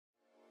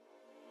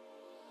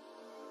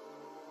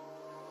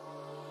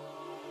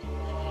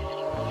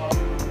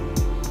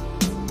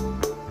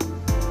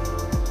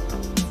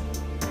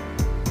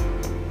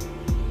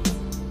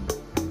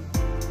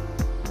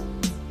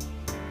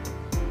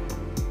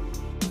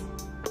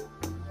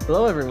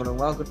Hello, everyone, and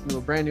welcome to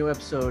a brand new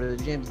episode of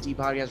the James D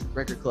Podcast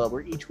Record Club,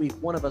 where each week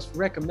one of us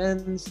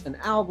recommends an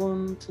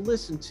album to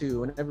listen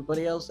to, and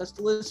everybody else has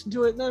to listen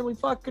to it, and then we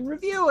fucking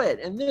review it.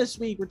 And this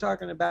week we're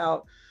talking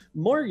about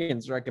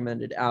Morgan's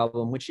recommended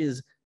album, which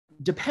is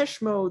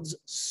Depeche Mode's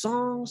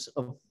Songs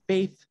of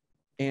Faith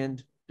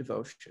and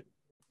Devotion.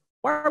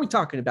 Why are we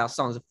talking about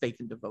Songs of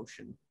Faith and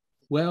Devotion?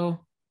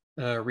 Well,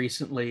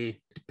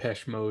 recently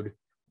Depeche Mode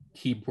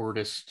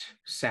keyboardist,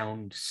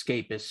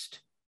 soundscapist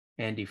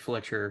Andy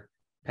Fletcher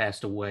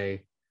passed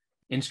away,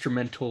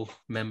 instrumental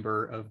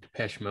member of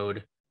Depeche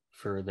Mode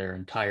for their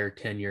entire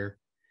tenure,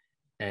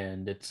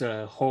 and it's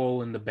a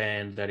hole in the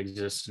band that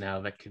exists now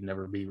that can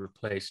never be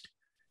replaced.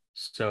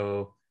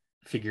 So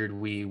figured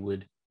we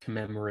would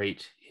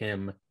commemorate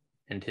him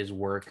and his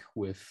work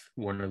with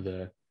one of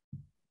the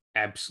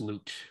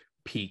absolute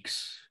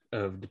peaks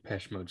of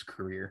Depeche Mode's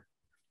career.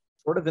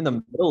 Sort of in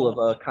the middle of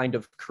a kind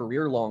of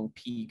career-long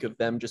peak of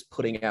them just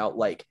putting out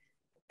like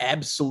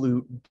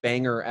absolute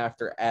banger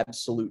after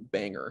absolute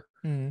banger.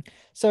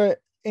 So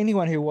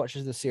anyone who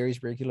watches the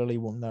series regularly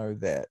will know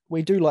that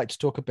we do like to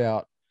talk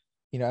about,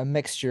 a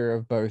mixture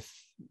of both,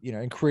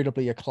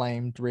 incredibly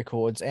acclaimed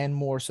records and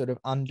more sort of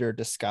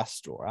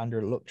under-discussed or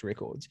underlooked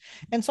records.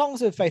 And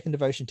Songs of Faith and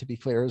Devotion, to be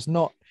clear, is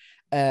not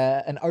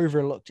an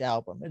overlooked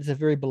album. It's a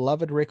very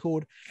beloved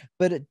record,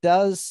 but it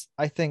does,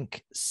 I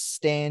think,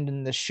 stand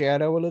in the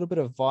shadow a little bit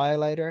of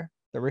Violator,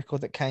 the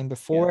record that came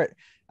before it.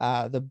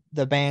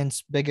 The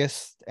band's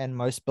biggest and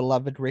most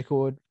beloved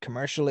record,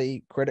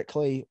 commercially,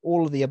 critically,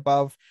 all of the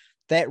above.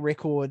 That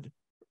record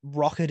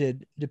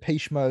rocketed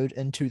Depeche Mode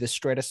into the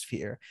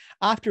stratosphere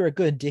after a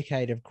good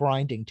decade of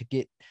grinding to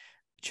get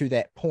to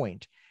that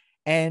point.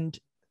 And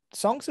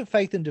Songs of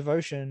Faith and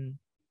Devotion,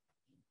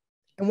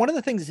 and one of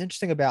the things that's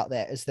interesting about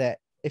that is that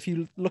if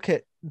you look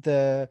at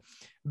the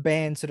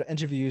band sort of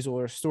interviews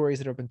or stories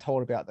that have been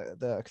told about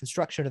the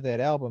construction of that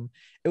album,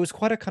 it was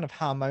quite a kind of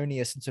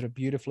harmonious and sort of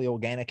beautifully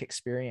organic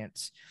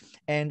experience.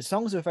 And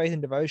Songs of Faith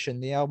and Devotion,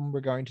 the album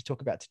we're going to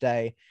talk about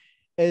today,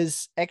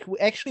 was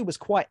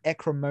quite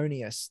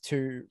acrimonious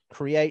to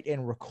create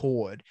and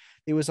record.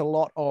 There was a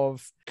lot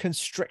of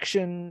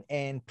constriction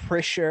and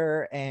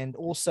pressure, and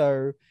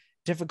also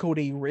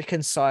difficulty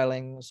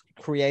reconciling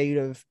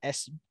creative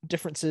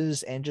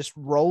differences and just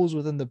roles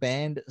within the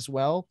band as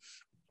well.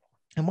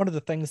 And one of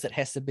the things that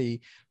has to be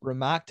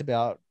remarked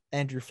about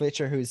Andrew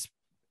Fletcher, who's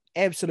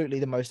absolutely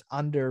the most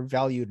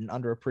undervalued and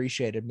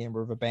underappreciated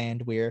member of a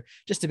band, where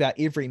just about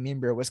every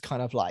member was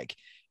kind of like,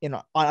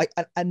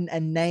 a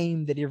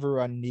name that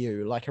everyone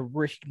knew, like a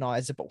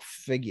recognizable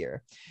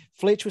figure.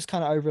 Fletch was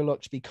kind of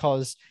overlooked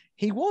because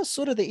he was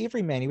sort of the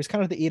everyman. He was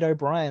kind of the Ed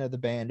O'Brien of the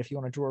band, if you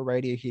want to draw a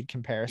Radiohead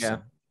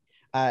comparison.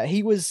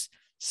 He was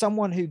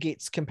someone who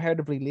gets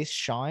comparatively less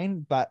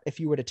shine, but if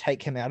you were to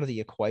take him out of the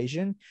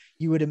equation,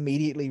 you would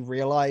immediately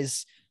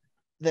realize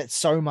that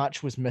so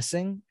much was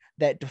missing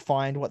that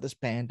defined what this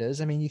band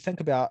is. I mean, you think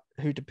about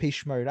who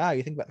Depeche Mode are,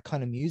 you think about the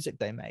kind of music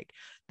they make.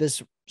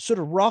 This sort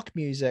of rock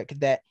music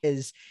that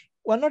is,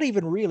 well, not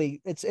even really,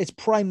 it's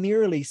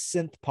primarily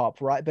synth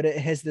pop, right? But it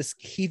has this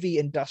heavy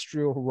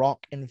industrial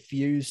rock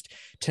infused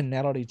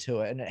tonality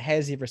to it, and it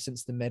has ever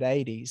since the mid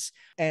 80s.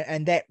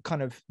 And that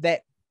kind of,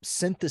 that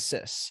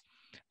synthesis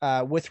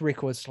with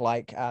records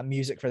like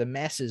Music for the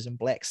Masses and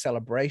Black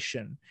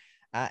Celebration,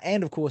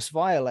 and of course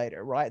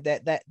Violator, right?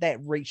 That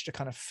reached a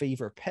kind of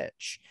fever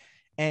pitch.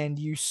 And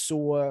you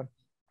saw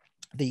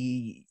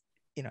the,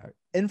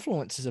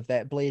 influences of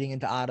that bleeding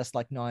into artists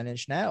like Nine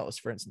Inch Nails,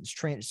 for instance,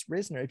 Trent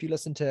Reznor. If you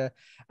listen to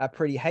a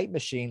Pretty Hate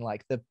Machine,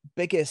 like the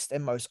biggest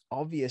and most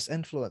obvious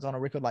influence on a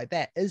record like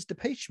that is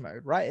Depeche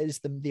Mode, right? It is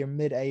their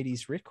mid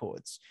 80s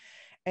records.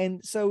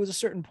 And so it was a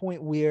certain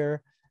point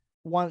where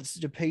once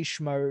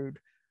Depeche Mode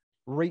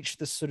reached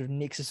this sort of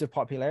nexus of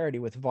popularity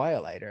with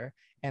Violator,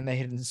 and they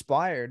had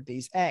inspired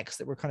these acts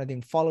that were kind of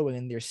then following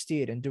in their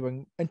stead and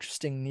doing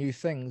interesting new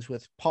things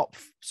with pop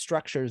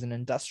structures and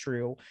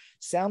industrial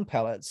sound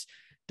palettes,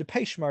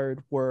 Depeche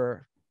Mode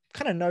were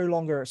kind of no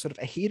longer sort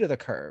of ahead of the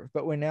curve,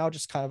 but we're now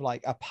just kind of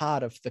like a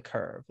part of the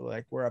curve.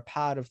 Like we're a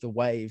part of the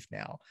wave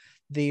now.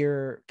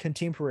 Their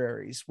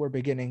contemporaries were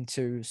beginning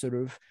to sort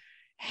of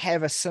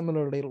have a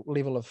similar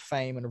level of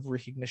fame and of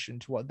recognition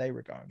to what they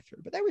were going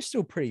through, but they were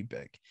still pretty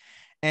big.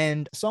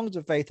 And Songs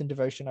of Faith and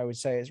Devotion, I would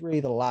say, is really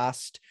the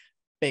last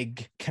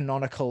big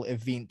canonical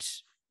event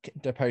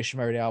Depeche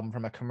Mode album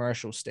from a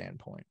commercial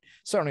standpoint.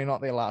 Certainly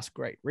not their last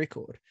great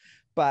record,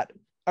 but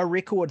a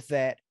record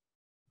that,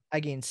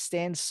 again,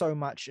 stands so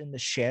much in the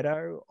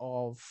shadow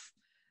of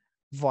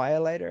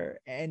Violator,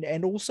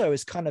 and also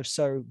is kind of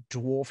so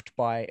dwarfed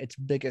by its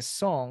biggest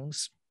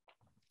songs,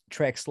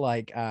 tracks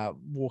like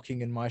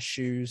Walking in My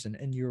Shoes and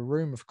In Your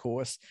Room, of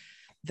course,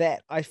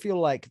 that I feel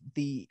like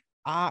the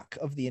arc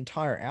of the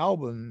entire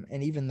album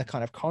and even the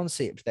kind of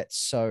concept that's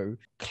so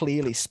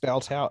clearly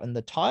spelt out in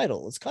the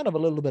title is kind of a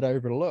little bit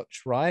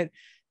overlooked, right?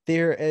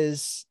 There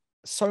is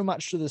so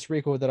much to this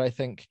record that I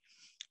think,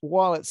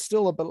 while it's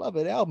still a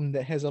beloved album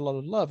that has a lot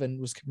of love and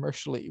was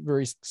commercially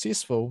very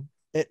successful,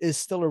 it is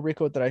still a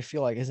record that I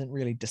feel like isn't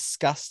really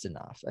discussed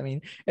enough. I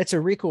mean, it's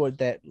a record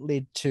that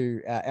led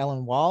to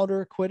Alan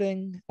Wilder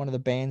quitting, one of the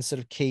band's sort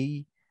of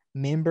key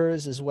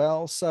members as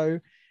well. So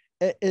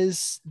it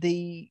is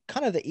the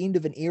kind of the end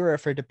of an era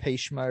for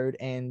Depeche Mode,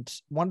 and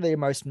one of their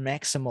most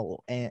maximal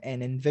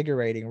and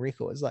invigorating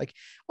records. Like,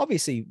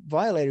 obviously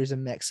Violator is a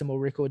maximal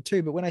record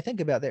too, but when I think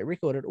about that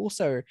record,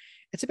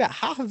 it's about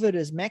half of it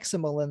is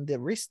maximal, and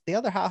the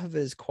other half of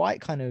it is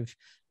quite kind of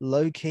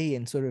low key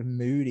and sort of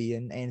moody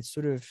and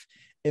sort of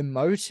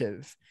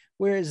emotive.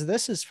 Whereas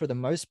this is, for the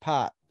most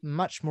part,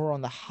 much more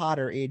on the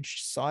harder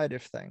edge side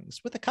of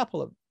things, with a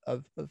couple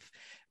of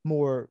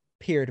more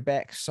pared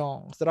back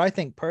songs that I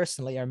think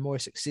personally are more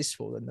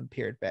successful than the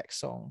pared back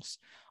songs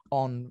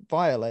on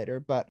Violator.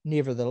 But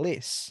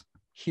nevertheless,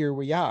 here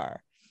we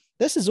are.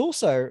 This is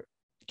also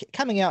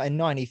coming out in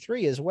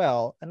 93 as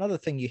well. Another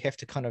thing you have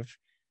to kind of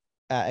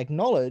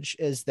acknowledge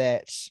is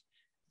that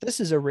this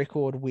is a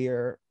record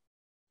where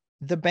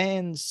the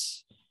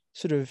band's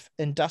sort of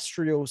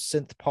industrial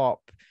synth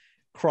pop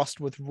crossed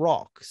with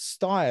rock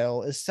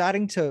style is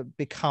starting to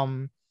be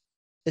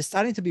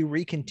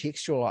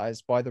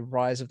recontextualized by the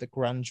rise of the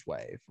grunge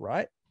wave,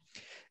 right?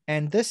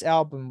 And this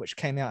album, which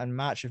came out in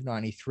March of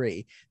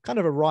 93, kind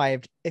of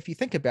arrived, if you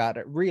think about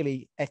it,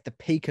 really at the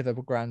peak of the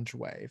grunge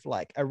wave,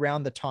 like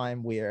around the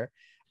time where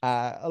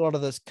a lot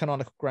of those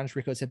canonical grunge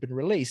records had been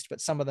released,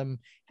 but some of them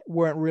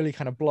weren't really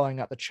kind of blowing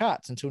up the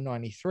charts until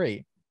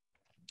 93.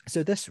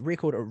 So this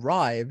record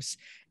arrives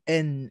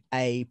in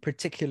a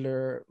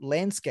particular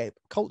landscape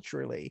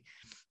culturally,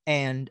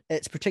 and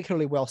it's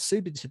particularly well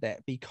suited to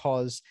that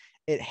because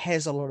it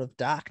has a lot of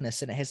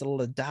darkness, and it has a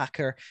lot of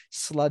darker,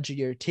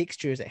 sludgier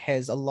textures. It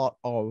has a lot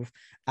of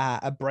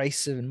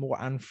abrasive and more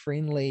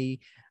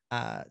unfriendly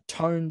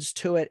tones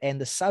to it,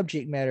 and the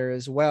subject matter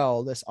as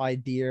well. This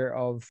idea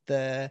of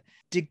the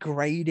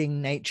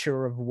degrading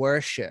nature of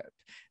worship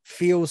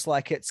feels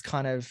like it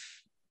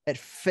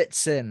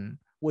fits in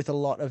with a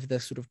lot of the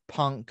sort of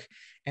punk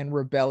and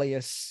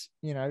rebellious,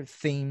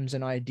 themes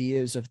and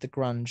ideas of the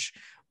grunge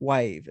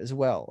wave as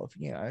well,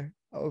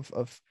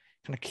 of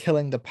kind of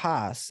killing the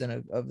past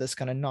and of this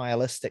kind of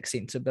nihilistic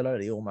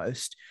sensibility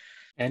almost.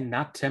 And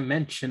not to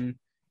mention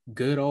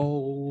good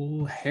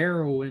old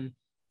Heroin.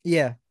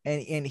 Yeah,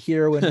 and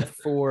Heroin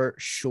for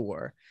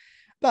sure.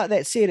 But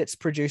that said, it's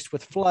produced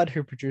with Flood,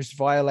 who produced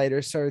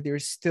Violator, so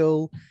there's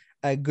still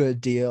a good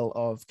deal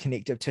of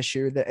connective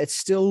tissue that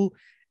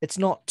it's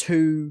not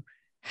too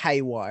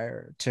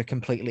haywire to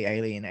completely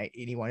alienate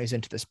anyone who's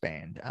into this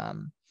band.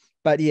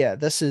 But yeah,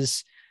 this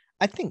is,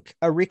 I think,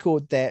 a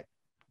record that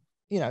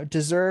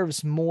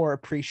deserves more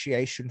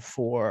appreciation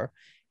for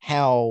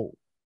how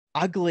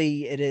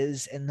ugly it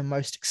is in the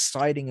most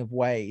exciting of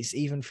ways,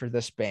 even for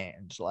this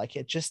band. Like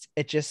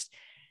it's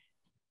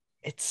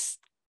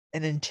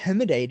an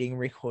intimidating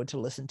record to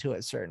listen to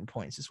at certain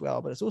points as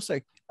well, but it's also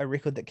a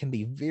record that can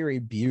be very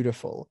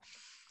beautiful.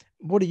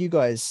 What do you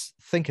guys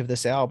think of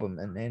this album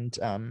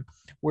and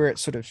where it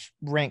sort of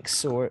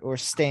ranks or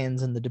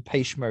stands in the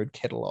Depeche Mode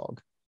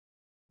catalog?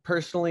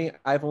 Personally,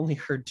 I've only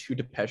heard 2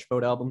 Depeche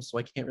Mode albums, so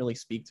I can't really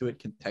speak to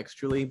it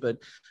contextually, but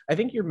I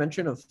think your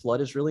mention of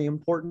Flood is really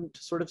important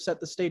to sort of set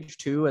the stage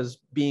too, as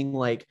being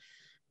like,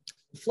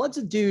 Flood's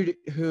a dude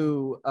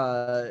who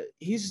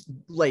he's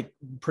like,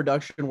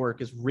 production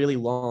work is really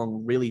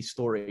long, really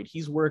storied.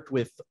 He's worked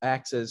with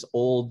acts as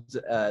old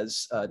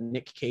as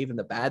Nick Cave and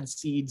the Bad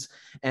Seeds,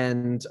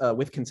 and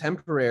with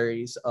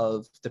contemporaries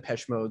of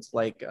Depeche Mode's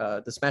like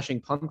the Smashing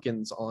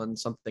Pumpkins on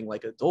something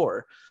like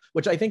Adore,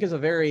 which I think is a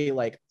very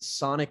like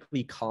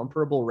sonically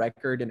comparable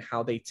record in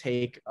how they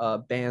take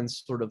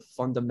bands' sort of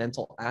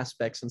fundamental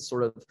aspects and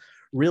sort of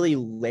really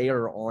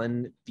layer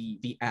on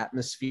the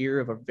atmosphere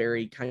of a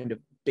very kind of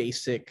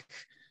basic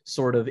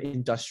sort of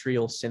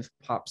industrial synth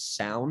pop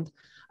sound.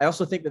 I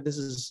also think that this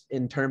is,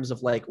 in terms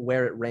of like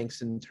where it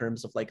ranks in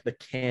terms of like the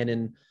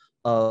canon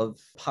of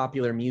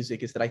popular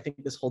music, is that I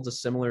think this holds a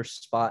similar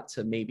spot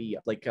to maybe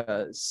like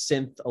a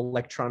synth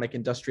electronic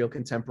industrial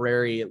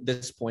contemporary, at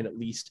this point at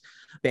least,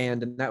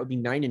 band, and that would be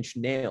Nine Inch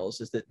Nails.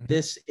 Is that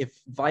this, if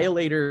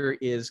Violator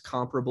is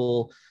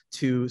comparable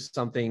to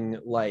something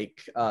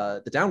like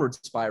the Downward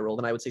Spiral,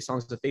 then I would say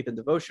Songs of Faith and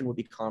Devotion would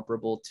be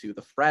comparable to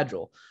The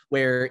Fragile,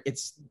 where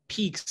its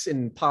peaks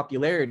in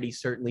popularity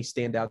certainly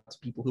stand out to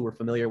people who were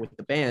familiar with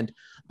the band,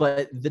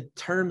 but the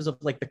terms of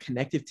like the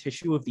connective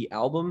tissue of the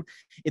album,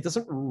 it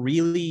doesn't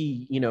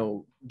really,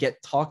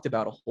 get talked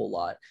about a whole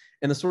lot.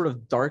 And the sort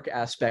of dark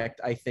aspect,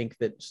 I think,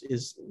 that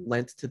is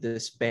lent to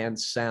this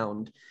band's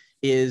sound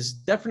is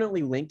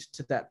definitely linked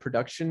to that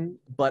production,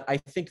 but I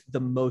think the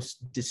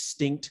most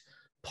distinct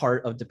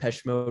part of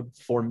Depeche Mode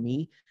for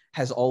me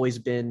has always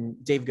been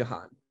Dave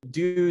Gahan.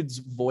 Dude's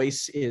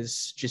voice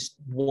is just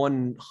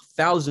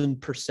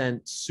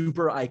 1000%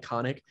 super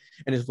iconic,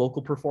 and his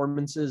vocal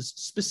performances,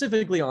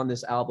 specifically on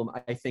this album,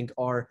 I think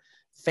are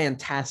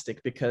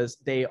fantastic because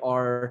they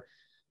are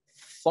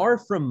far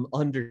from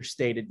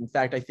understated. In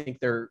fact, I think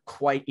they're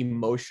quite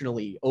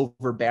emotionally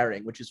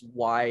overbearing, which is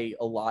why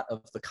a lot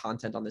of the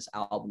content on this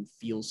album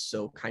feels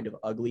so kind of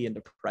ugly and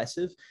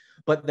depressive.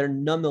 But they're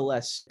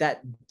nonetheless,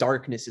 that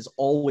darkness is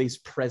always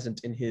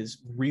present in his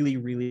really,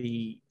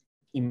 really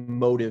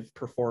emotive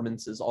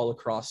performances all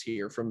across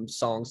here, from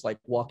songs like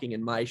Walking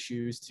in My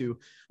Shoes to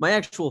my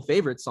actual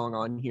favorite song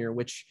on here,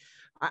 which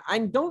I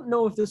don't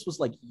know if this was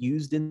like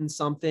used in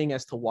something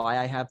as to why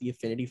I have the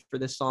affinity for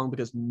this song,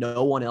 because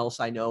no one else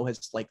I know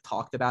has like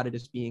talked about it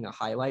as being a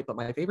highlight. But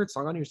my favorite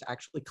song on here is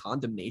actually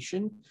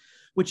Condemnation,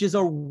 which is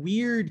a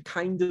weird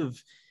kind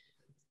of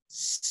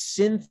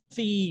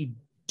synthy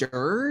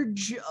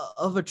dirge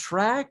of a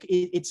track.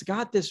 It's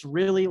got this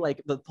really,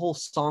 like, the whole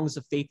songs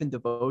of faith and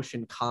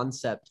devotion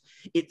concept.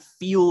 It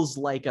feels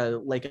like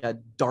a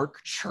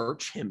dark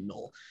church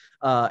hymnal.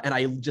 And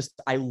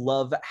I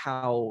love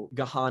how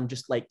Gahan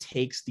just like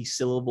takes the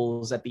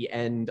syllables at the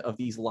end of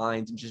these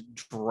lines and just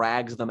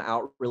drags them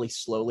out really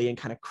slowly and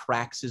kind of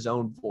cracks his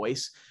own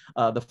voice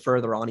the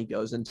further on he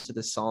goes into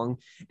the song.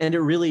 And it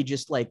really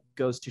just like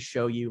goes to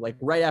show you, like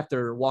right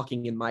after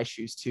Walking in My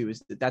Shoes too,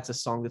 is that's a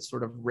song that's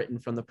sort of written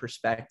from the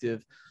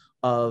perspective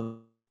of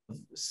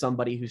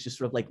somebody who's just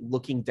sort of like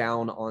looking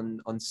down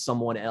on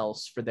someone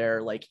else for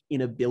their like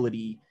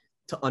inability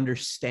to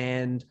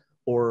understand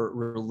or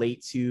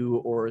relate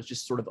to, or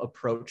just sort of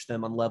approach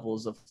them on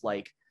levels of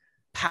like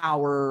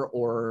power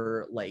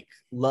or like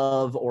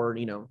love or,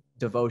 you know,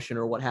 devotion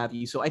or what have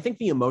you. So I think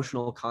the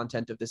emotional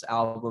content of this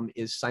album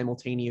is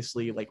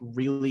simultaneously like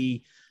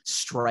really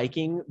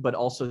striking, but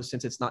also,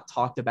 since it's not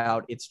talked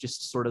about, it's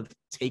just sort of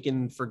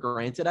taken for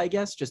granted, I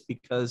guess, just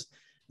because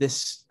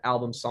this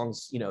album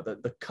songs, you know,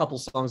 the couple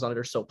songs on it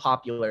are so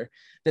popular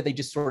that they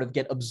just sort of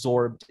get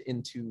absorbed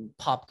into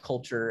pop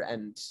culture,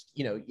 and,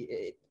 you know,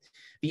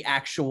 the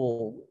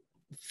actual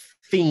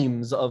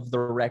themes of the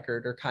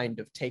record are kind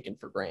of taken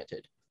for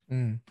granted.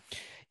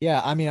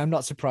 Yeah, I mean, I'm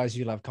not surprised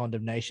you love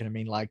Condemnation. I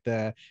mean, like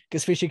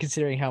especially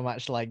considering how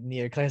much like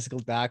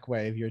neoclassical dark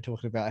wave you're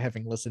talking about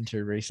having listened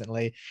to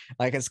recently.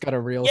 Like, it's got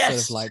a real sort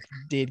of like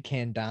Dead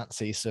Can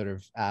Dancey sort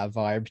of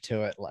vibe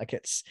to it. Like,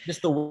 it's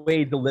just the way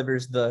he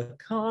delivers the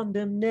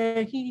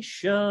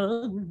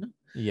condemnation.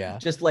 Yeah,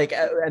 just like,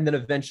 and then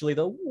eventually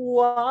the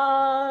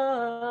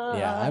why.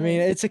 Yeah, I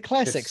mean, it's a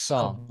classic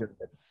song.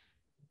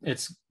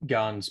 It's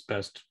Gahan's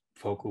best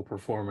vocal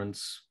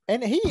performance.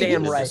 And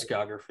damn right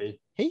discography.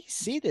 He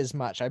said as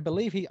much. I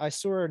believe I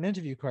saw an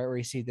interview quote where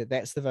he said that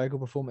that's the vocal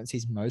performance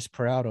he's most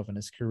proud of in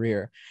his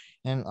career,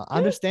 and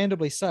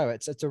understandably so.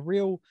 It's a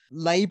real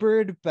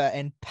labored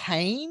and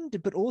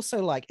pained, but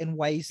also like in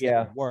ways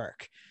that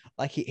work.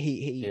 Like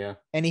he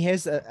and he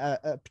has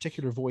a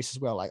particular voice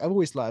as well. Like, I've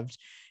always loved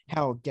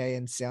how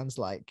Gahan sounds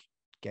like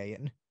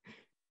Gahan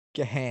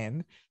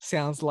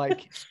sounds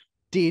like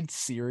dead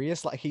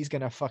serious, like he's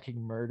gonna fucking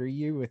murder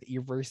you with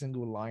every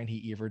single line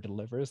he ever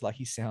delivers. Like,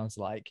 he sounds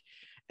like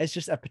it's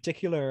just a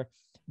particular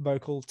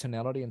vocal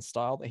tonality and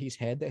style that he's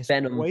had that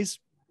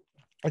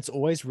has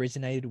always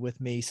resonated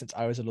with me since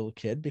I was a little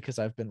kid, because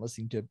I've been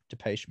listening to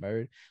Depeche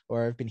Mode,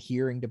 or I've been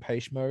hearing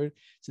Depeche Mode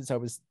since I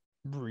was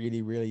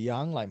really, really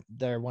young. Like,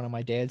 they're one of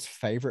my dad's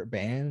favorite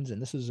bands,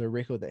 and this is a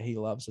record that he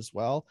loves as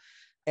well.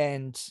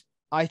 And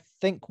I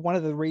think one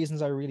of the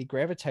reasons I really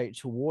gravitate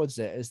towards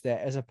it is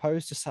that, as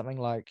opposed to something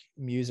like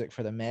music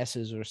for the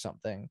masses or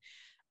something,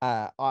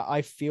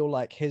 I feel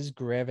like his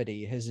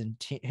gravity,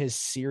 his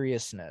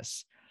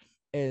seriousness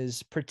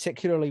is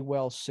particularly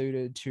well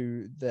suited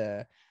to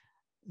the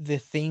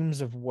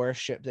themes of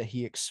worship that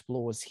he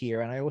explores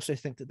here. And I also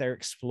think that they're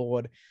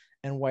explored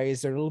in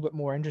ways that are a little bit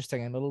more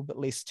interesting and a little bit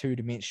less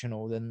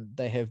two-dimensional than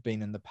they have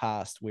been in the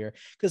past,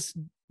 because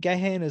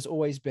Gahan has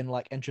always been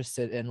like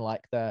interested in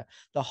like the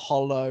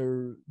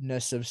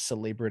hollowness of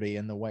celebrity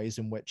and the ways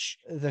in which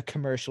the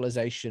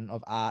commercialization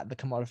of art, the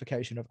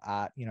commodification of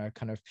art, you know,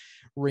 kind of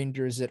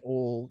renders it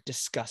all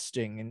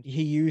disgusting. And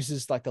he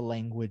uses like the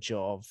language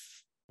of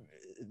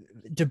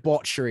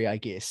debauchery, I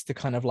guess, to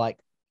kind of like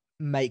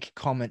make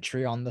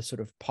commentary on the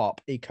sort of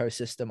pop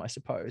ecosystem, I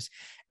suppose.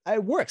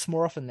 It works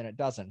more often than it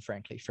doesn't,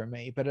 frankly, for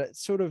me, but it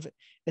sort of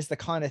is the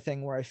kind of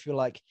thing where I feel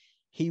like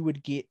he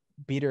would get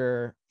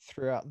better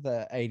throughout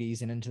the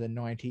 80s and into the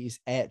 90s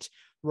at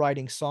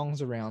writing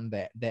songs around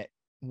that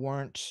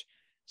weren't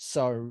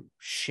so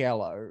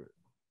shallow,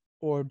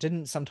 or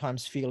didn't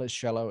sometimes feel as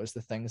shallow as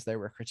the things they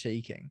were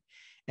critiquing.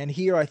 And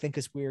here I think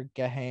is where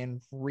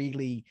Gahan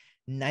really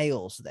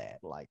nails that,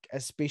 like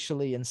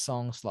especially in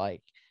songs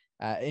like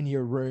In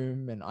Your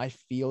Room and I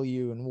Feel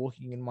You and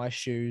Walking in My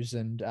Shoes,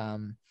 and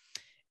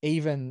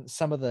even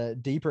some of the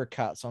deeper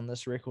cuts on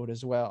this record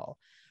as well.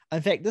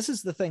 In fact, this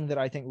is the thing that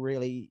I think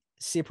really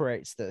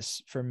separates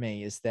this for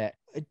me, is that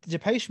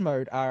Depeche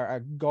Mode are a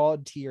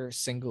god tier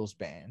singles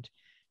band,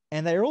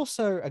 and they're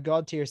also a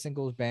god tier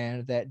singles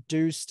band that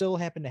do still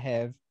happen to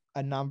have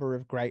a number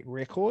of great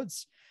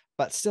records,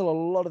 but still a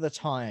lot of the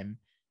time,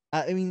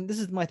 I mean, this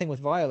is my thing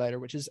with Violator,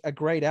 which is a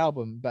great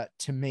album, but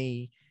to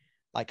me,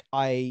 like,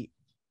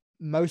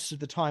 most of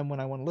the time when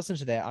I want to listen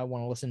to that, I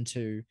want to listen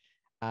to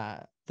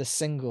the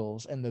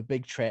singles and the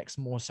big tracks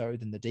more so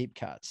than the deep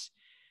cuts.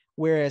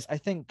 Whereas I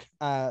think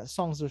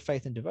Songs of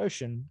Faith and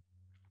Devotion,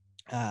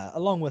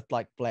 along with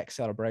like Black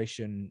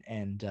Celebration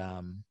and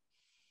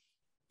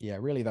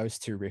really those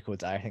two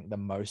records, I think the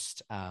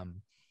most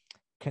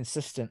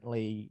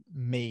consistently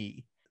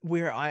me,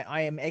 where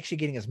I am actually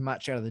getting as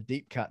much out of the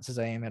deep cuts as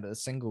I am out of the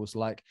singles.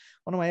 Like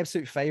one of my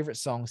absolute favorite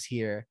songs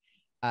here,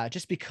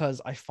 just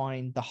because I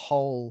find the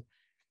whole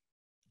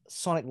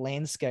sonic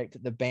landscape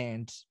that the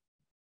band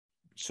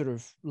sort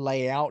of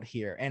lay out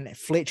here, and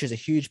Fletcher's a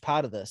huge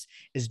part of this,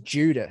 is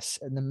Judas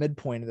in the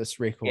midpoint of this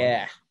record.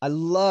 Yeah. I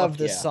love Fuck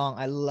this yeah. song.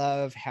 I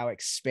love how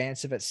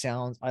expansive it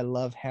sounds. I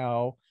love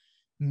how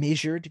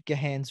measured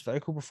Gahan's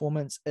vocal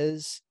performance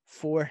is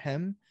for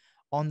him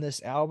on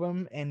this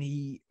album, and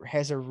he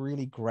has a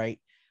really great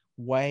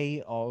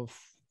way of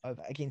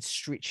again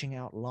stretching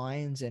out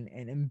lines and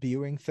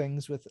imbuing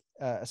things with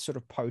a sort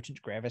of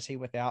potent gravity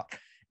without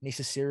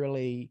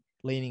necessarily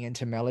leaning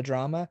into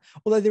melodrama.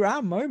 Although there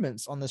are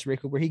moments on this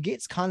record where he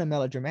gets kind of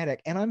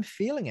melodramatic, and I'm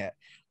feeling it.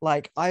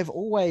 Like I've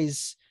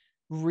always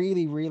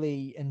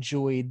really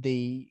enjoyed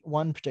the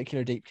one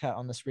particular deep cut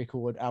on this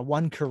record,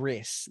 One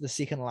Caress, the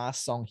second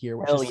last song here,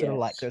 which is sort of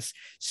like this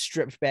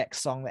stripped back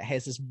song that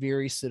has this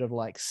very sort of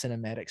like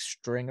cinematic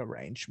string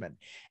arrangement,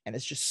 and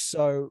it's just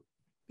so,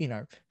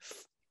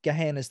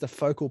 Gahan is the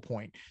focal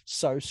point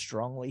so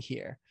strongly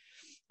here.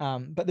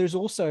 But there's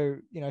also,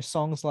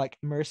 songs like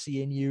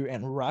Mercy in You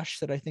and Rush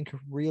that I think are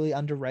really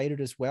underrated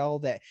as well,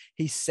 that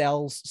he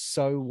sells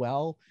so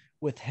well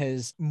with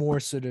his more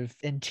sort of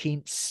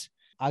intense,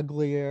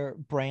 uglier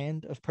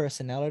brand of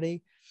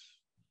personality.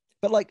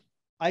 But like,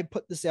 I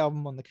put this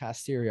album on the car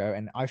stereo,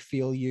 and I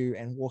Feel You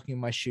and Walking in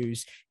My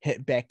Shoes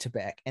hit back to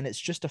back, and it's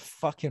just a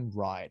fucking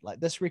ride. Like,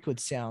 this record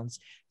sounds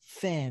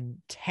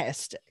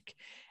fantastic,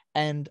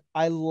 and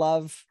I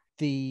love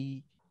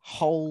the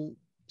whole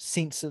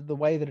sense of the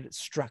way that it's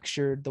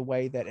structured, the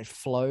way that it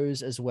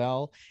flows as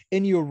well.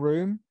 In Your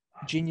Room,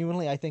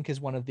 genuinely, I think is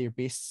one of their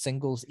best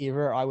singles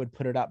ever. I would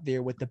put it up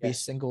there with the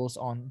best singles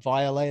on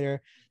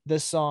Violator.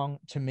 This song,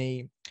 to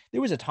me,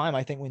 there was a time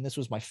I think when this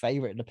was my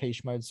favorite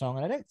Depeche Mode song,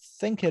 and I don't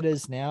think it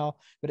is now,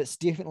 but it's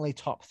definitely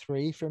top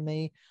 3 for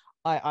me.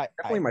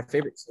 Definitely my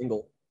favorite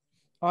single.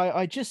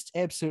 I just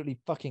absolutely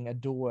fucking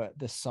adore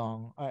this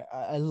song.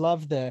 I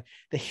love the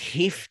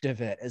heft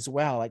of it as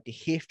well. Like the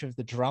heft of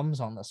the drums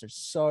on this are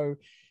so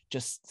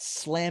just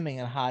slamming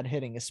and hard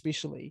hitting,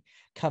 especially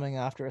coming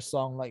after a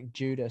song like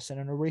Judas, and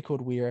in a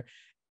record where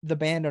the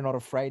band are not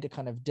afraid to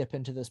kind of dip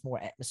into this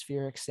more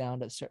atmospheric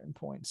sound at certain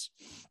points.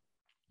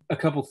 A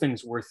couple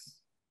things worth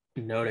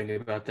noting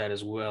about that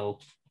as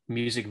well.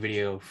 Music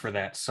video for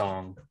that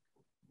song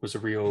was a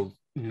real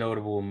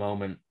notable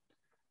moment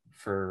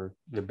for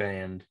the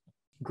band.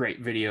 Great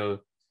video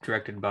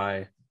directed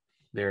by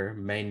their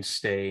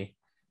mainstay,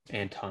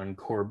 Anton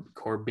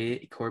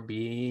Corbijn.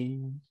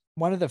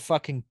 One of the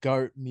fucking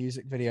GOAT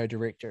music video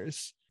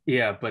directors.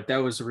 Yeah, but that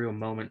was a real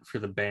moment for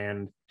the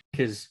band,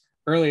 because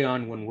early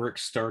on when work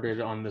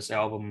started on this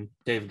album,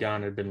 Dave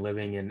Gahan had been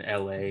living in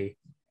LA,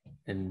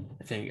 and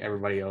I think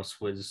everybody else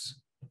was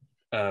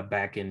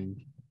back in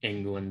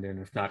England, and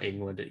if not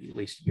England, at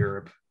least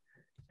Europe,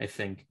 I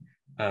think.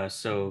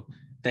 So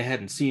they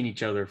hadn't seen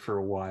each other for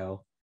a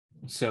while.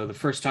 So the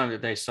first time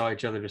that they saw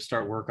each other to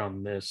start work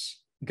on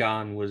this,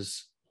 Gahan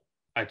was,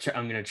 I'm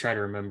going to try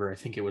to remember, I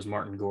think it was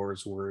Martin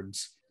Gore's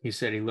words. He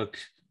said he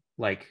looked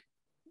like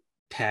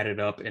tatted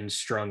up and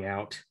strung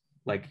out,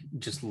 like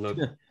just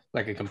looked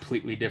like a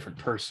completely different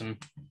person,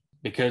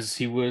 because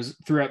he was,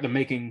 throughout the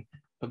making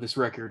of this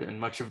record and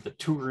much of the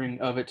touring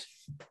of it,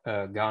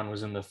 Gahan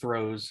was in the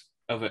throes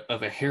of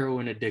a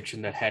heroin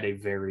addiction that had a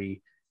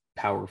very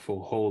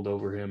powerful hold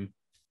over him,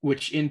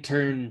 which in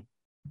turn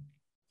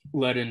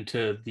led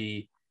into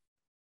the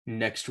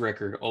next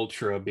record,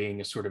 Ultra,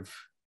 being a sort of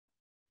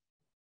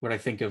what I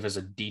think of as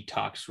a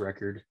detox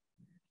record,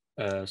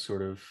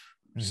 sort of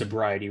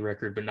sobriety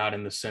record, but not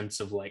in the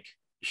sense of like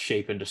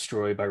Shape and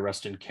Destroy by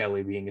Rustin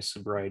Kelly being a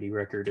sobriety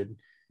record, and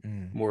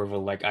more of a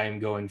like I am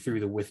going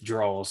through the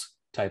withdrawals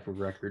type of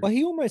record. Well,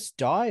 he almost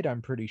died,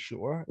 I'm pretty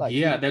sure. Like,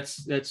 yeah,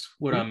 that's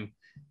what I'm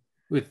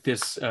with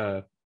this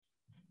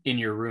In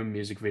Your Room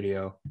music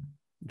video.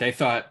 They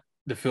thought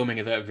the filming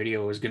of that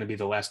video was going to be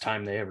the last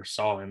time they ever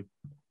saw him,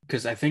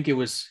 because I think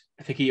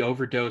he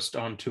overdosed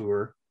on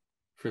tour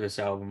for this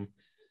album,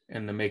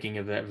 and the making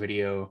of that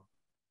video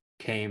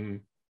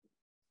came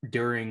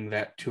during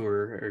that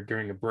tour, or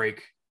during a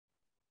break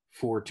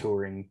for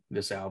touring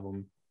this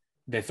album.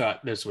 They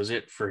thought this was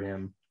it for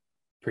him,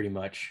 pretty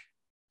much.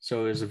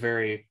 So it was a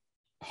very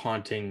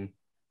haunting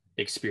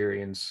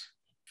experience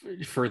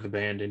for the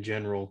band in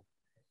general,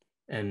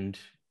 and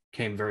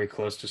came very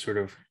close to sort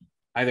of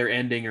either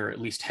ending or at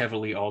least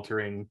heavily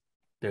altering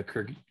the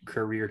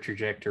career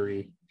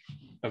trajectory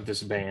of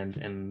this band.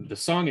 And the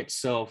song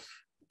itself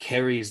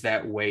carries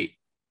that weight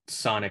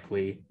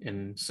sonically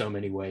in so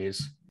many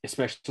ways,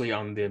 especially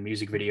on the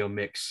music video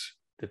mix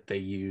that they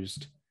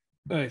used,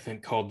 I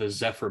think called the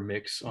Zephyr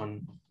mix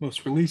on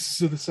most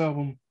releases of this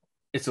album.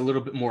 It's a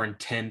little bit more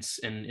intense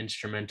and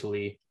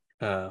instrumentally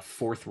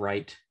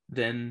forthright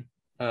than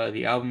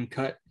the album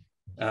cut.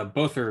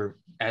 Both are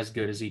as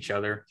good as each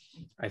other,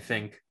 I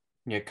think.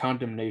 Yeah,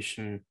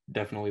 Condemnation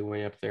definitely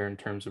way up there in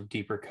terms of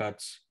deeper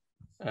cuts.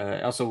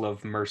 I also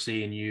love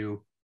Mercy and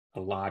You a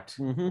lot.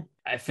 Mm-hmm.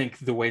 I think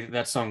the way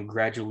that song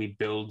gradually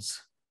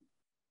builds,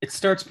 it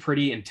starts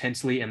pretty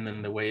intensely, and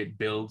then the way it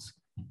builds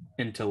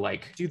into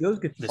like, Dude, those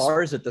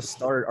guitars at the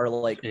start are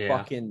like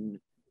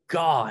fucking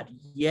God,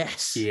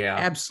 yes. Yeah.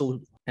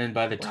 Absolutely. And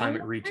by the time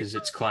it reaches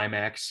its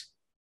climax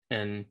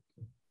and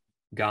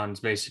Gahan's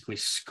basically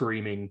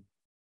screaming,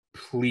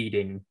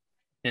 pleading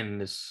in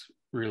this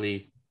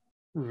really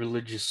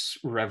religious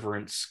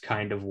reverence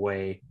kind of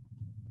way,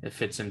 it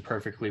fits in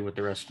perfectly with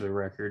the rest of the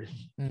record.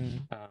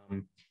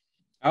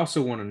 I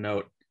also want to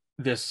note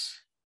this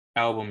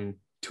album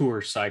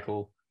tour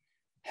cycle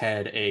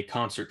had a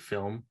concert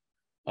film,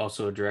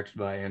 also directed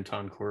by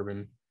Anton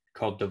Corbijn,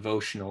 called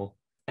Devotional.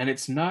 And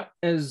it's not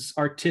as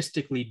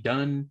artistically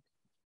done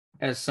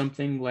as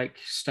something like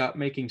Stop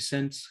Making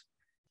Sense,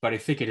 but I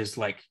think it is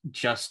like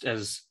just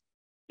as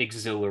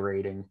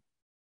exhilarating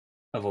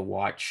of a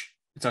watch.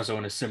 It's also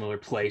in a similar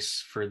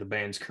place for the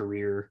band's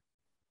career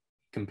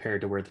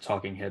compared to where the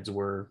Talking Heads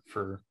were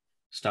for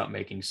Stop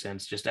Making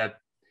Sense, just at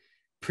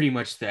pretty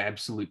much the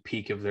absolute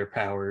peak of their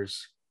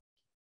powers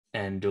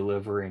and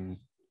delivering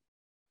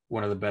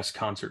one of the best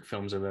concert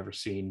films I've ever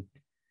seen.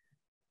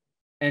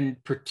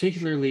 And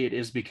particularly it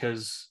is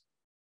because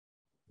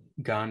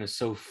Gahan is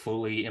so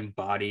fully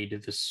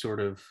embodied this sort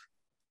of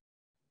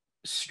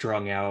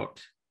strung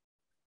out,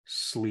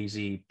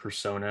 sleazy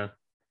persona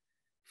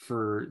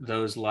for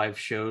those live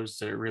shows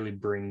that it really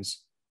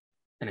brings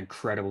an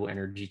incredible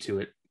energy to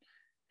it.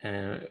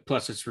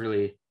 Plus,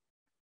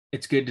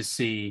 it's good to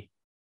see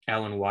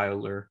Alan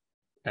Wilder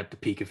at the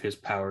peak of his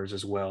powers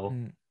as well.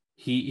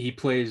 He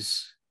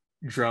plays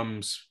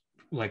drums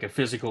like a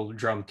physical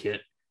drum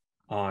kit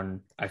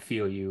on I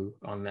Feel You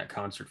on that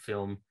concert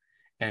film,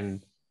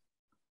 and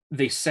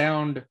they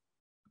sound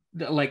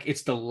like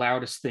it's the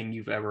loudest thing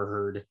you've ever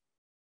heard.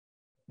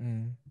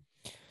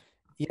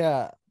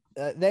 Yeah,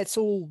 that's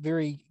all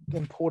very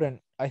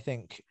important, I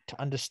think,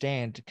 to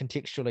understand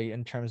contextually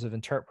in terms of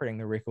interpreting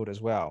the record as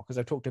well, because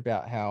I've talked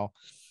about how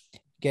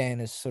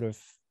Gahan is sort of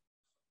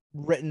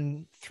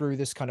written through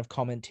this kind of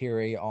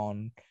commentary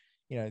on,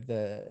 you know,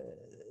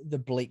 the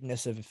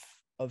bleakness of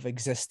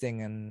existing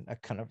in a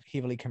kind of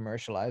heavily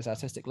commercialized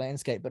artistic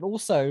landscape, but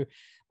also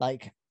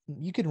like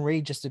you can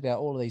read just about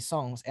all of these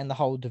songs and the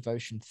whole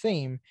devotion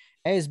theme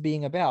as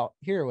being about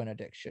heroin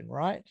addiction,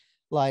 right?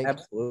 Like,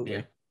 absolutely.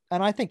 Yeah.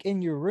 And I think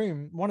In Your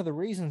Room, one of the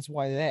reasons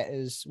why that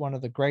is one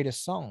of the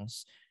greatest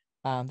songs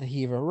that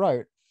he ever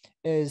wrote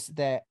is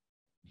that,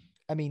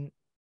 I mean,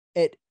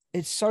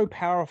 it's so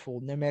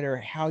powerful no matter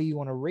how you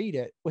want to read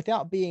it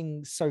without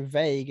being so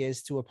vague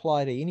as to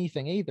apply to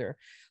anything either.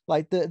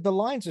 Like the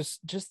lines are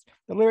just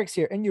the lyrics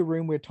here: in your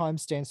room where time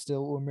stands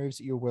still or moves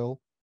at your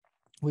will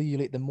you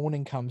let the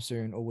morning come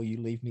soon, or will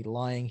you leave me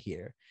lying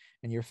here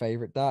in your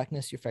favorite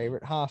darkness, your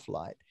favorite half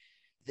light?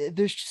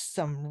 There's just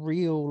some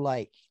real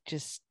like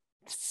just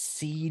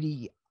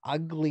seedy,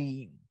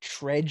 ugly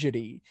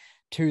tragedy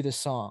to the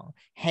song.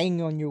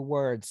 Hanging on your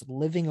words,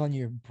 living on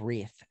your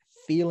breath,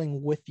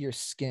 feeling with your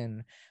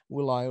skin,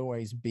 will I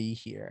always be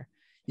here?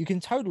 You can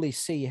totally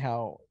see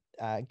how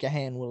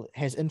Gahan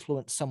has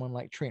influenced someone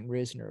like Trent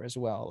Reznor as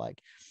well.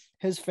 Like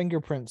his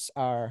fingerprints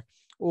are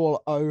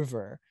all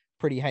over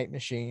Pretty Hate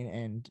Machine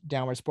and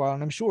Downward Spiral,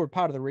 and I'm sure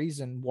part of the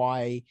reason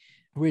why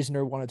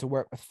Reznor wanted to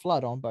work with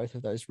Flood on both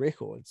of those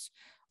records.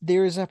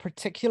 There is a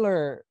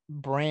particular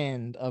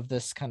brand of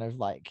this kind of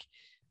like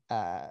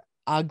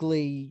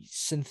ugly,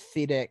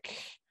 synthetic,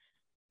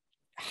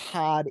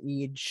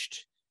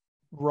 hard-edged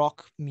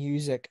rock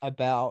music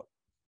about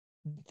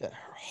the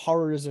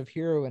horrors of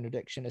heroin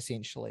addiction,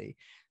 essentially,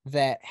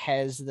 that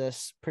has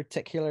this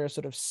particular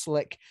sort of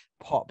slick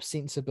pop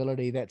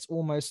sensibility that's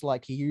almost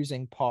like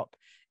using pop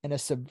in a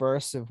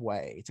subversive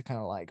way to kind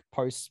of like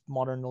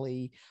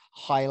postmodernly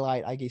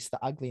highlight, I guess,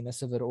 the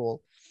ugliness of it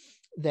all.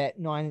 That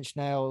Nine Inch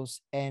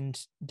Nails and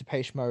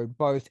Depeche Mode,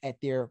 both at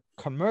their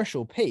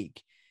commercial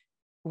peak,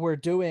 were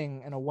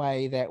doing in a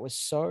way that was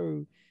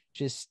so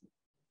just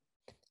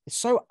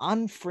so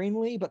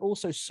unfriendly, but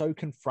also so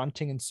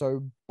confronting and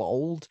so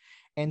bold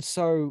and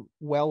so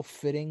well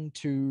fitting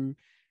to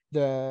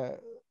the,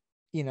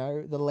 you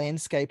know, the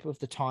landscape of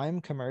the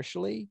time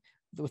commercially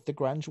with the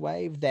grunge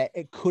wave, that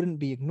it couldn't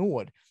be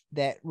ignored.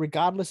 That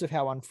regardless of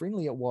how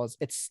unfriendly it was,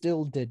 it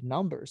still did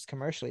numbers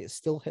commercially. It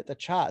still hit the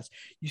charts.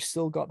 You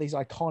still got these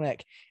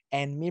iconic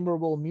and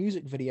memorable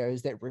music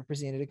videos that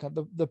represented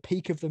the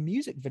peak of the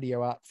music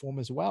video art form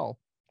as well.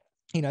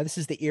 You know, this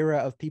is the era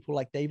of people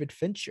like David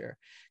Fincher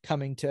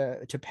coming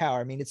to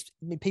power. I mean,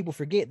 people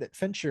forget that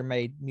Fincher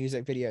made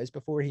music videos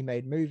before he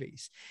made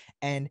movies,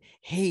 and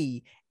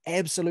he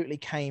absolutely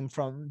came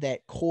from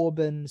that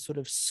Corbin sort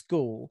of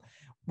school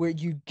where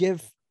you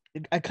give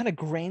a kind of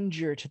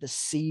grandeur to the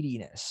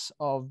seediness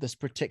of this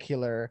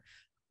particular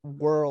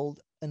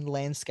world and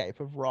landscape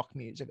of rock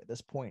music at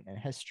this point in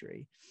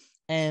history.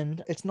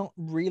 And it's not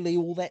really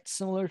all that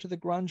similar to the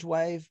grunge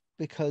wave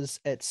because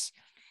it's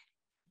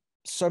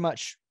so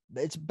much,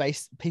 it's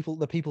based,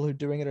 the people who are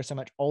doing it are so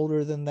much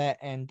older than that,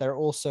 and they're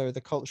also,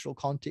 the cultural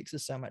context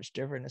is so much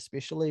different,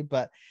 especially.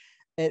 But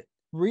it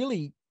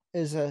really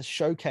is a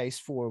showcase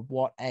for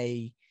what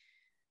a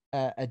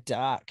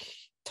dark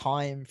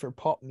time for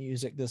pop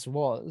music this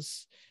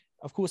was.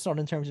 Of course, not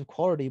in terms of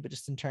quality, but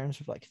just in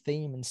terms of like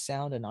theme and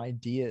sound and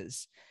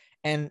ideas.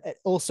 And it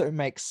also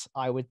makes,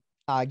 I would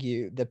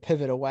argue, the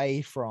pivot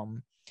away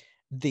from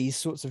these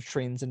sorts of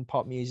trends in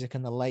pop music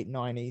in the late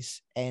 90s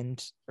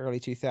and early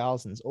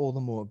 2000s all the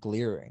more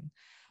glaring.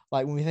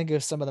 Like when we think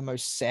of some of the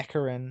most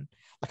saccharine,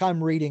 like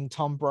I'm reading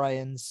Tom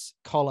Bryan's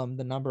column,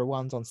 The Number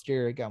Ones on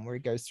Stereo Gum, where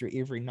he goes through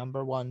every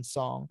number one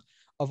song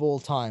of all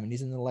time, and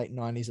he's in the late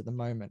 90s at the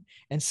moment.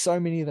 And so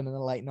many of them in the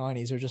late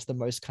 90s are just the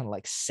most kind of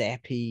like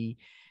sappy,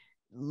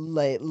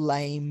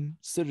 lame,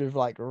 sort of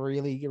like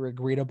really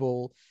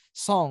regrettable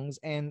songs.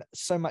 And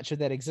so much of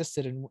that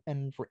existed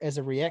and as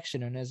a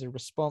reaction and as a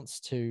response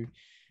to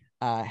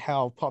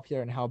how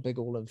popular and how big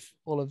all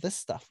of this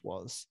stuff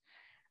was.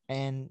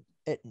 And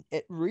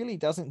it really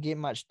doesn't get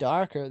much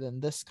darker than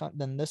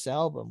this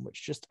album,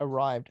 which just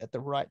arrived at the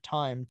right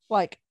time.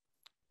 Like,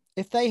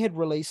 if they had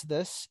released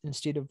this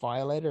instead of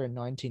Violator in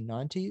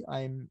 1990,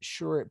 I'm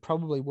sure it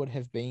probably would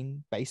have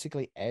been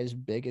basically as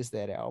big as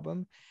that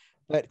album.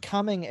 But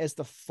coming as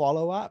the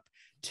follow-up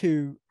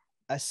to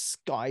a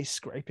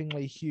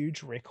skyscrapingly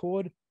huge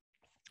record,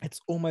 it's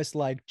almost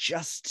like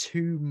just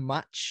too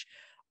much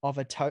of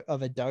a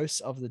dose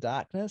of the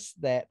darkness,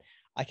 that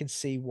I can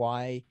see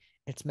why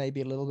it's maybe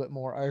a little bit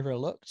more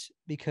overlooked,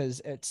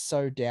 because it's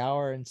so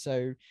dour and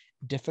so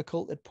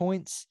difficult at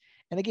points.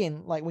 And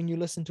again, like when you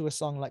listen to a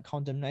song like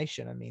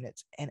Condemnation, I mean,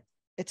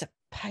 it's a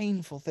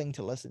painful thing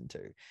to listen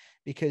to,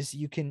 because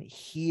you can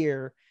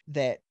hear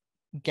that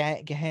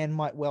Gahan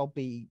might well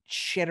be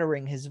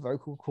shattering his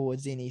vocal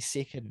cords any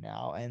second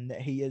now, and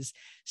that he is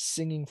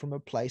singing from a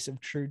place of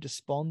true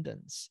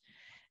despondence.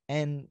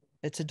 And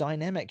it's a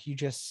dynamic you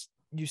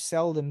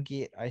seldom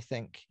get, I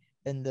think,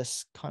 in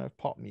this kind of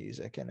pop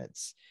music. And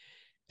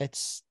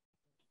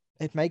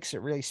it makes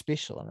it really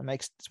special, and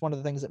it's one of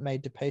the things that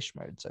made Depeche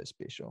Mode so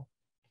special.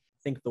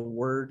 I think the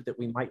word that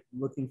we might be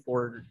looking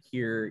for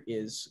here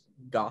is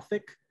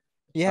gothic.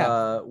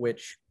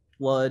 Which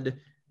Flood,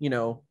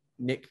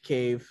 Nick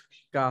Cave,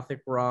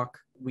 gothic rock.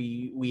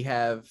 We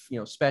have,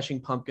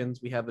 Smashing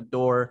Pumpkins, we have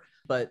Adore,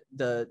 but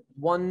the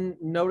one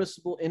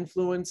noticeable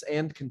influence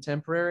and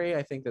contemporary,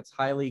 I think that's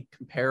highly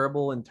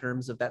comparable in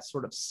terms of that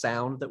sort of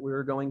sound that we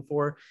were going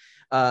for.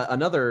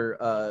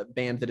 Another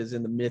band that is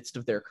in the midst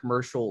of their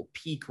commercial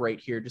peak right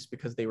here, just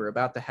because they were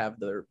about to have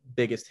their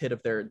biggest hit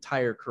of their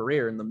entire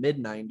career in the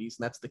mid-90s,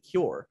 and that's The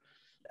Cure.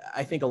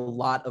 I think a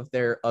lot of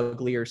their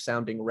uglier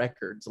sounding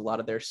records, a lot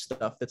of their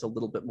stuff that's a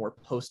little bit more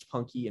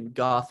post-punky and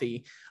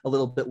gothy, a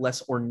little bit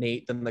less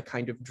ornate than the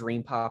kind of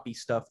dream poppy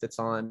stuff that's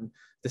on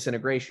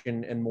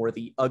Disintegration, and more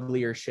the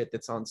uglier shit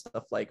that's on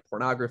stuff like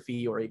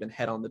Pornography or even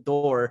Head on the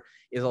Door,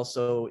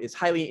 is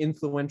highly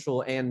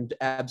influential and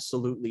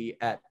absolutely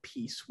at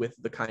peace with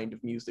the kind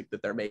of music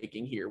that they're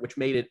making here, which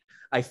made it,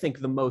 I think,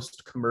 the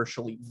most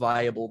commercially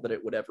viable that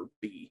it would ever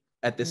be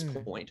at this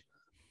point.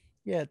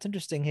 Yeah, it's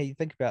interesting how you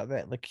think about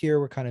that. The Cure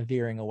were kind of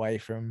veering away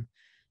from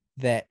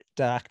that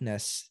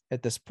darkness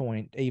at this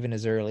point, even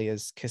as early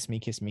as Kiss Me,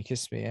 Kiss Me,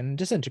 Kiss Me. And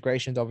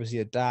Disintegration's obviously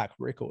a dark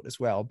record as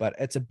well, but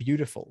it's a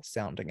beautiful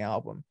sounding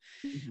album.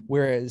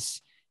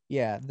 Whereas,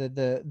 yeah,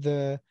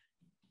 the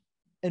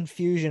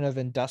infusion of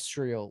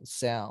industrial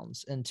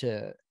sounds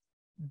into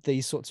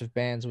these sorts of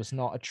bands was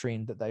not a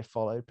trend that they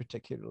followed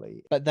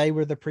particularly, but they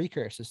were the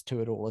precursors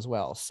to it all as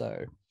well.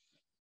 So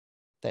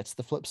that's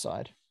the flip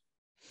side.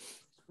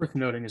 Worth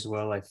noting as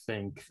well, I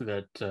think,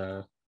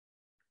 that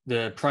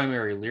the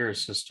primary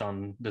lyricist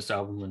on this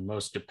album and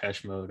most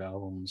Depeche Mode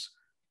albums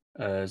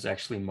is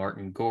actually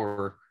Martin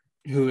Gore,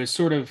 who is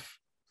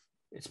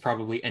it's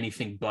probably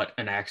anything but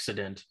an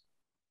accident,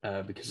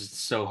 because it's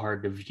so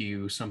hard to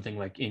view something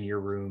like In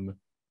Your Room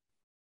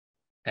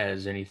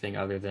as anything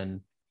other than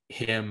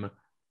him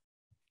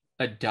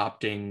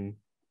adopting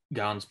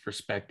Gahan's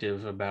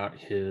perspective about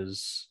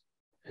his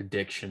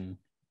addiction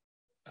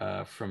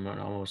from an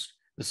almost...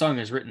 The song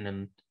is written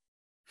in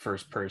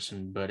first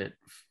person, but it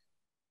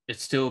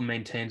still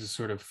maintains a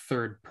sort of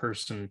third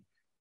person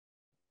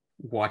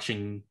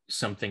watching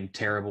something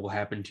terrible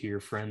happen to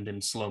your friend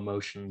in slow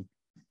motion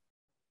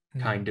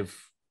kind of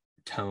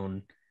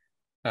tone.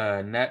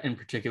 And that in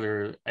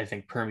particular, I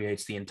think,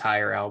 permeates the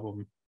entire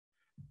album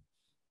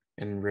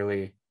and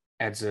really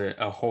adds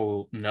a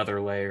whole another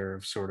layer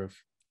of sort of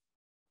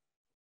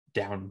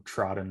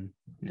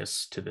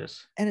downtroddenness to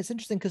this. And it's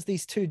interesting because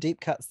these two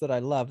deep cuts that I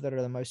love, that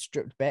are the most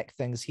stripped back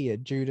things here,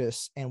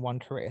 Judas and One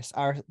Caress,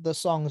 are the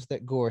songs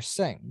that Gore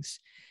sings.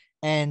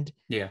 And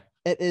yeah,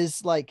 it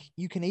is like,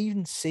 you can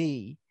even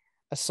see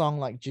a song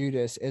like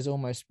Judas as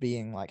almost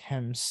being like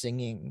him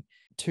singing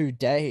to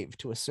Dave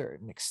to a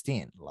certain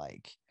extent.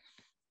 Like,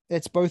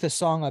 it's both a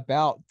song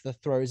about the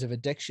throes of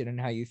addiction and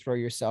how you throw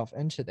yourself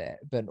into that,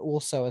 but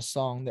also a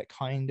song that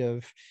kind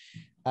of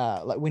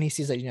like when he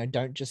says that, you know,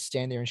 don't just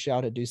stand there and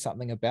shout it, do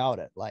something about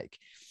it. Like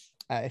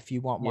if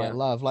you want my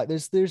love, like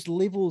there's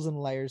levels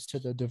and layers to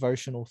the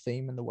devotional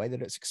theme and the way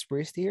that it's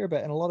expressed here,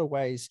 but in a lot of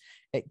ways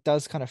it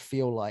does kind of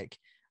feel like,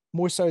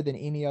 more so than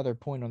any other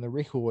point on the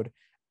record,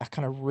 a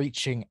kind of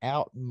reaching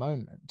out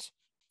moment.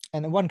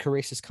 And the One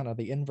Caress is kind of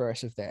the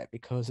inverse of that,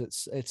 because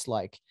it's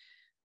like,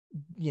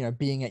 you know,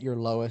 being at your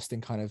lowest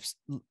and kind of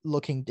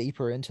looking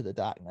deeper into the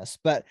darkness.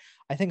 But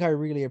I think I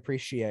really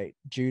appreciate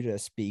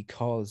Judas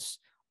because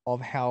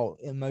of how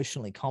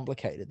emotionally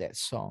complicated that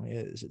song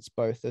is. It's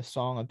both a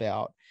song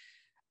about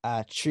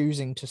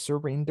choosing to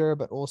surrender,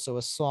 but also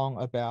a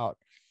song about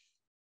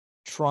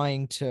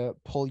trying to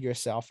pull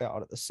yourself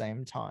out at the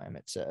same time.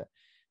 It's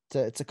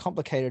a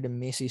complicated and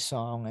messy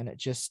song, and it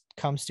just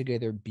comes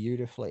together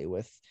beautifully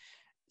with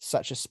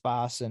such a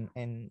sparse and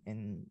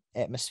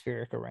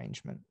atmospheric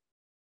arrangement.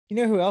 You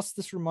know who else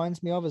this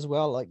reminds me of as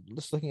well? Like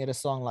just looking at a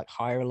song like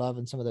Higher Love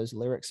and some of those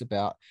lyrics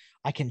about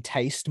I can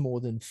taste more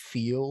than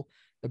feel.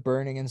 The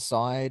burning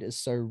inside is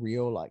so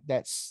real. Like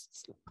that's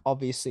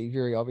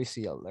very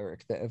obviously a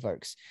lyric that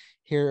evokes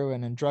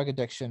heroin and drug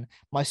addiction.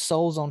 My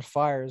soul's on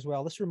fire as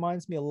well. This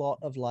reminds me a lot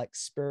of like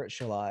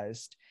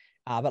Spiritualized,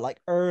 but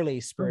like early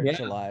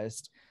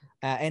Spiritualized.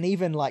 And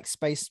even like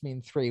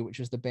Spacemen 3, which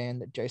was the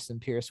band that Jason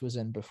Pierce was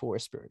in before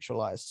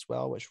Spiritualized as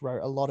well, which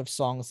wrote a lot of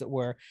songs that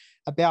were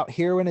about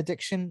heroin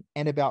addiction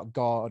and about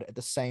God at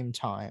the same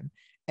time.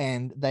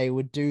 And they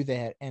would do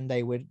that, and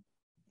they would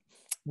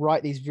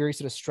write these very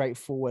sort of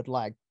straightforward,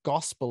 like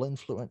gospel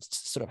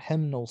influenced sort of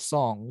hymnal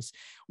songs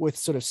with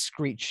sort of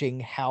screeching,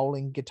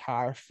 howling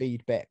guitar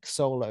feedback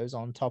solos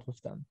on top of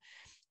them.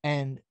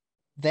 And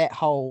that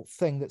whole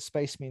thing that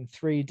Spacemen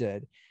 3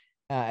 did,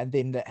 and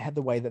then that had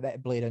the way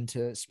that bled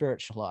into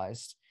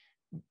Spiritualized,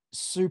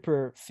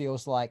 super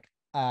feels like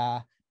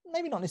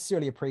maybe not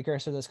necessarily a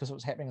precursor to this because it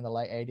was happening in the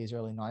late 80s,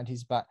 early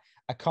 90s, but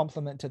a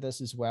complement to this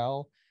as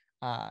well.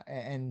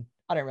 And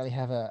I don't really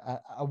have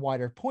a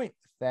wider point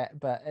with that,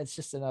 but it's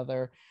just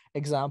another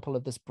example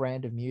of this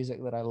brand of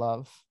music that I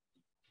love.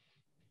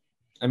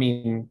 I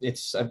mean,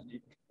 it's a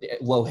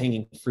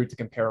low-hanging fruit to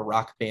compare a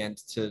rock band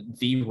to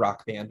the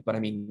rock band, but I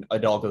mean,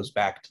 it all goes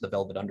back to the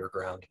Velvet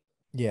Underground.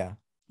 Yeah,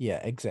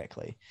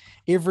 exactly.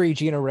 Every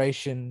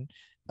generation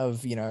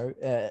of,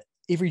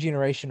 every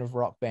generation of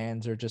rock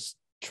bands are just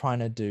trying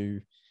to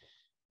do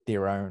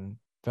their own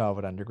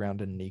Velvet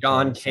Underground and Nico.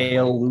 John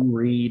Cale, Lou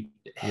Reed,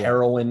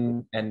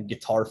 Heroin, and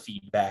guitar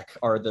feedback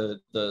are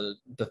the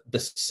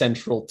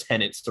central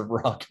tenets of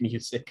rock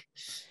music.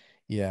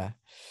 Yeah.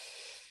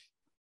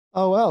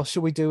 Oh, well,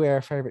 should we do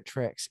our favorite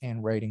tracks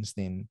and ratings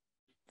then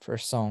for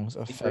Songs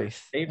of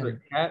Faith? Favorite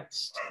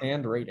cats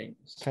and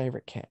ratings.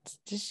 Favorite cats.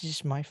 This is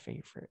just my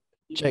favorite.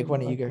 Jake, why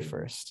don't you go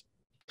first?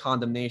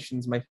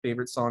 Condemnation's my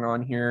favorite song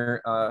on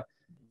here.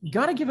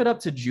 Gotta give it up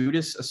to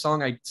Judas, a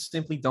song I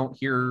simply don't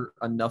hear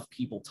enough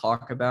people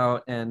talk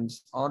about. And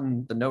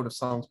on the note of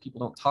songs people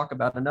don't talk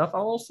about enough,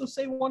 I'll also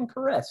say One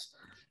Caress.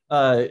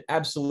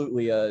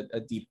 Absolutely a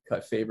deep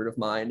cut favorite of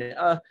mine.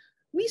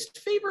 Least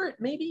favorite,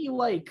 maybe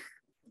like,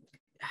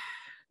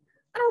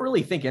 I don't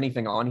really think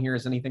anything on here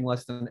is anything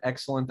less than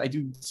excellent. I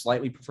do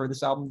slightly prefer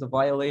this album to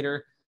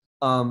Violator.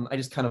 I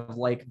just kind of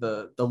like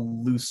the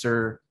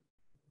looser.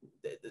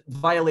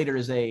 Violator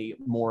is a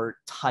more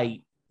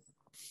tight,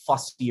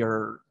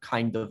 fussier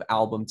kind of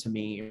album to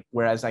me,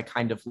 whereas I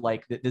kind of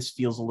like that this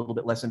feels a little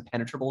bit less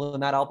impenetrable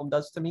than that album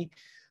does to me.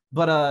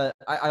 But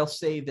I'll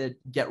say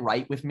that Get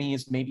Right With Me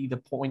is maybe the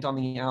point on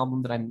the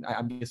album that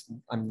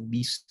I'm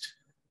least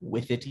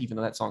with it, even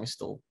though that song is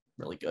still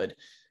really good.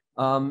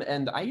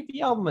 And I give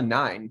the album a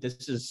 9.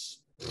 This is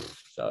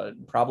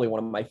probably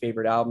one of my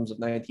favorite albums of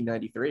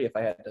 1993, if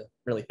I had to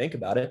really think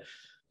about it.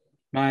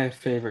 My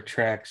favorite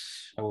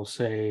tracks, I will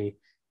say,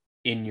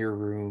 In Your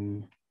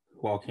Room,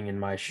 Walking in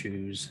My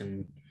Shoes,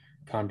 and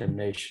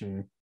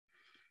Condemnation.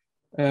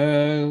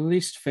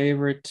 Least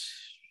favorite,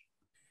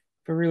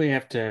 if I really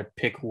have to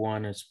pick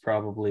one, it's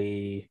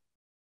probably,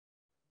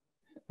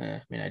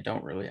 I mean, I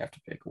don't really have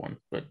to pick one,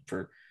 but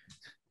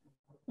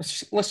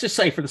let's just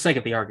say for the sake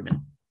of the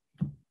argument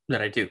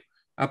that I do,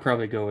 I'll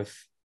probably go with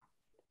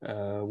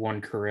One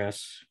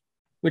Caress,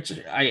 which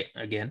I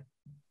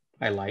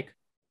like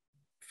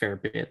a fair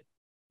bit.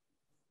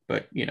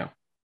 But,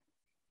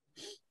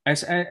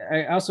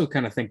 I also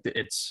kind of think that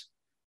its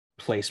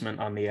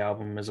placement on the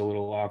album is a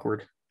little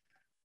awkward.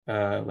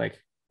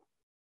 Like,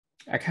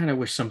 I kind of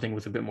wish something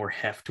with a bit more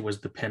heft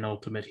was the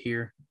penultimate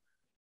here.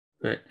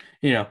 But,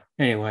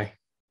 anyway,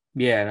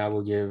 yeah, and I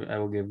will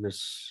give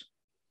this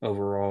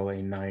overall a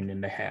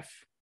 9.5.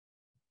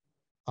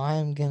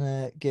 I'm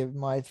gonna give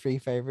my 3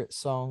 favorite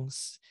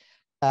songs.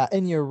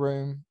 In Your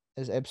Room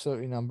is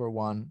absolutely number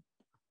 1.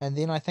 And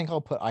then I think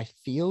I'll put I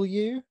Feel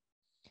You.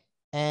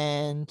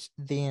 And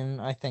then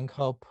I think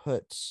I'll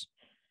put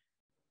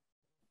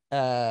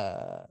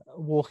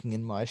Walking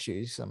in My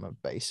Shoes. I'm a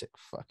basic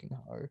fucking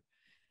hoe.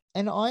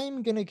 And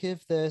I'm gonna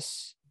give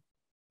this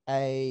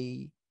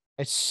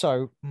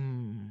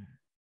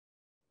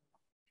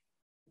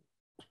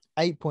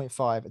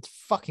 8.5. It's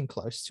fucking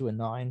close to a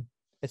 9.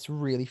 It's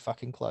really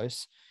fucking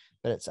close,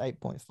 but it's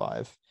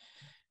 8.5.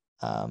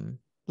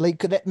 Like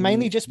that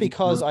mainly just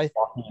because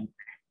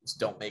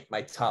don't make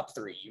my top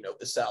 3. You know,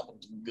 this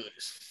album's good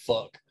as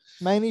fuck.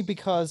 Mainly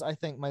because I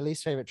think my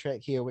least favorite track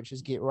here, which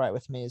is Get Right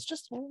With Me, is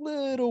just a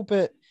little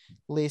bit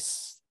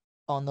less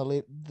on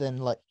the than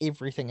like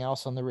everything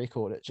else on the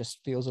record. It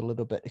just feels a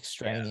little bit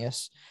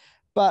extraneous,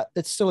 but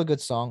it's still a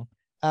good song.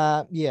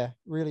 Yeah,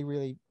 really,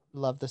 really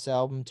love this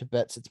album to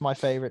bits. It's my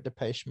favorite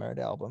Depeche Mode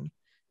album.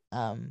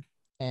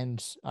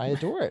 And I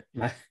adore it.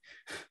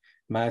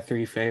 My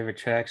 3 favorite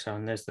tracks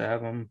on this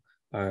album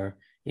are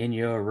In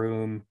Your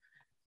Room,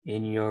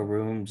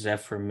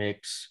 Zephyr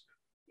Mix,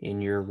 In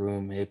Your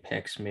Room,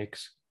 Apex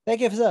Mix. That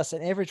gives us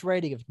an average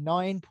rating of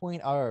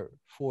 9.0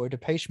 for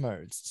Depeche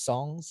Mode's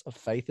Songs of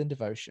Faith and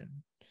Devotion.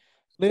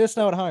 Let us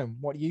know at home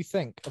what you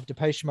think of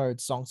Depeche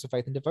Mode's Songs of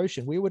Faith and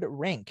Devotion. Where would it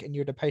rank in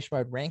your Depeche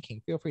Mode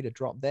ranking? Feel free to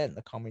drop that in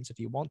the comments if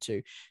you want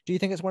to. Do you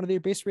think it's one of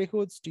their best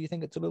records? Do you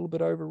think it's a little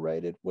bit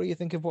overrated? What do you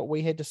think of what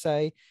we had to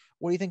say?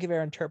 What do you think of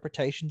our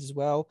interpretations as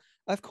well?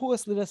 Of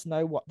course, let us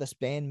know what this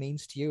band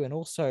means to you. And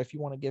also, if you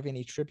want to give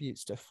any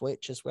tributes to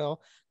Fletch as well,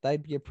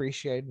 they'd be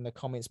appreciated in the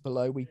comments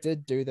below. We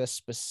did do this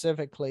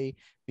specifically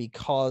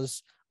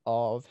because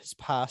of his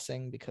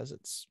passing,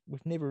 because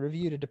we've never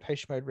reviewed a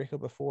Depeche Mode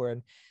record before,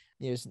 and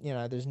there's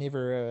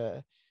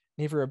never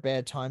a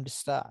bad time to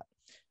start.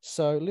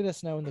 So let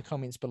us know in the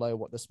comments below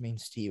what this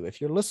means to you.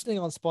 If you're listening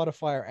on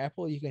Spotify or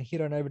Apple, you can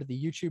head on over to the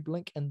YouTube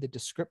link in the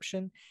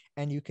description,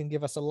 and you can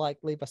give us a like,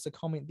 leave us a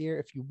comment there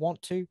if you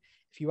want to.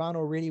 If you aren't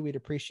already, we'd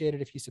appreciate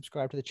it if you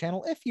subscribe to the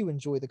channel. If you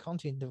enjoy the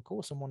content, of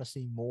course, and want to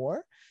see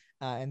more,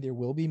 and there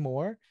will be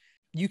more.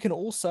 You can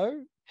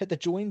also hit the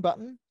join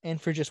button, and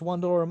for just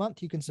 $1 a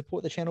month, you can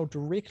support the channel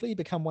directly,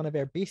 become one of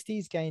our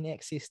besties, gain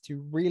access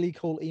to really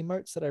cool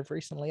emotes that I've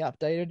recently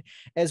updated,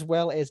 as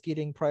well as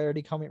getting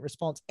priority comment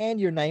response and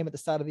your name at the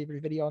start of every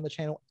video on the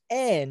channel.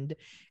 And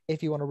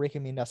if you want to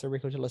recommend us a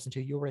record to listen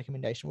to, your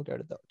recommendation will go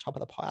to the top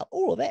of the pile.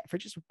 All of that for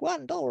just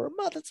 $1 a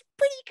month. It's a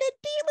pretty good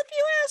deal if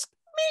you ask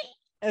me.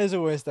 As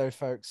always, though,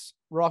 folks,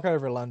 rock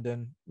over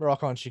London,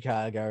 rock on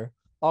Chicago,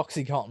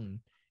 Oxycontin,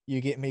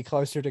 you get me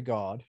closer to God.